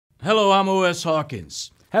Hello, I'm O.S.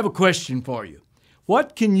 Hawkins. Have a question for you.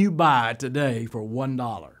 What can you buy today for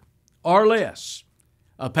 $1 or less?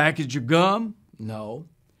 A package of gum? No.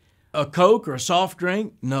 A Coke or a soft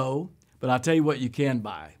drink? No. But I'll tell you what you can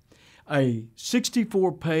buy. A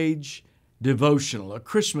 64-page devotional, a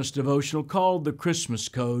Christmas devotional called the Christmas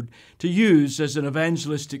Code, to use as an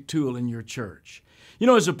evangelistic tool in your church. You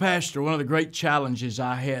know, as a pastor, one of the great challenges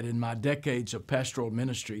I had in my decades of pastoral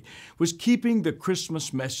ministry was keeping the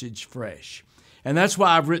Christmas message fresh. And that's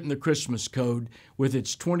why I've written the Christmas Code with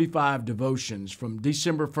its 25 devotions from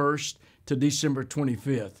December 1st to December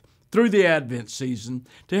 25th through the Advent season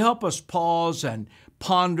to help us pause and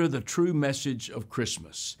ponder the true message of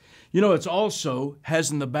Christmas. You know, it also has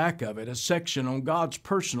in the back of it a section on God's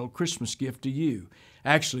personal Christmas gift to you,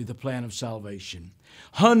 actually the plan of salvation.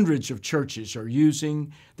 Hundreds of churches are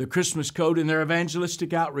using the Christmas Code in their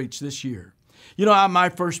evangelistic outreach this year. You know, my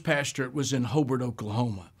first pastorate was in Hobart,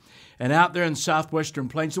 Oklahoma. And out there in southwestern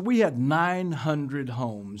Plains, we had 900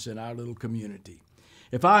 homes in our little community.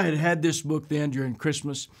 If I had had this book then during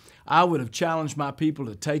Christmas, I would have challenged my people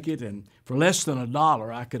to take it, and for less than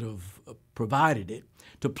 $1, I could have provided it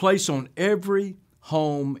to place on every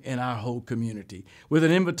home in our whole community with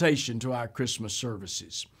an invitation to our Christmas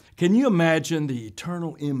services. Can you imagine the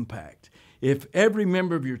eternal impact if every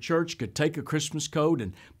member of your church could take a Christmas code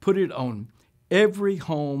and put it on every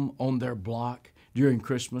home on their block during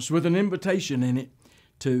Christmas with an invitation in it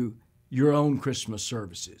to your own Christmas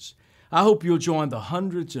services? I hope you'll join the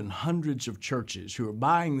hundreds and hundreds of churches who are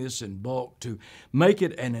buying this in bulk to make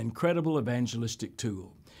it an incredible evangelistic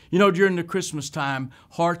tool. You know, during the Christmas time,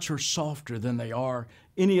 hearts are softer than they are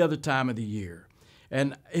any other time of the year.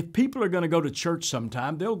 And if people are going to go to church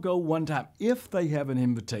sometime, they'll go one time if they have an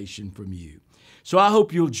invitation from you. So I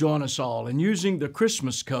hope you'll join us all in using the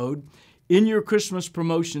Christmas Code in your Christmas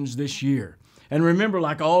promotions this year. And remember,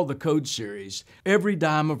 like all the code series, every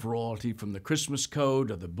dime of royalty from the Christmas Code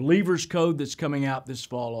or the Believer's Code that's coming out this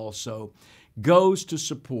fall also goes to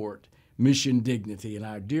support Mission Dignity and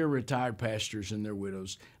our dear retired pastors and their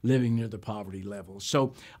widows living near the poverty level.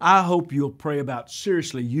 So I hope you'll pray about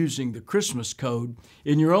seriously using the Christmas Code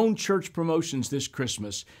in your own church promotions this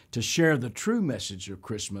Christmas to share the true message of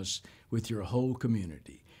Christmas with your whole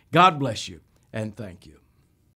community. God bless you, and thank you.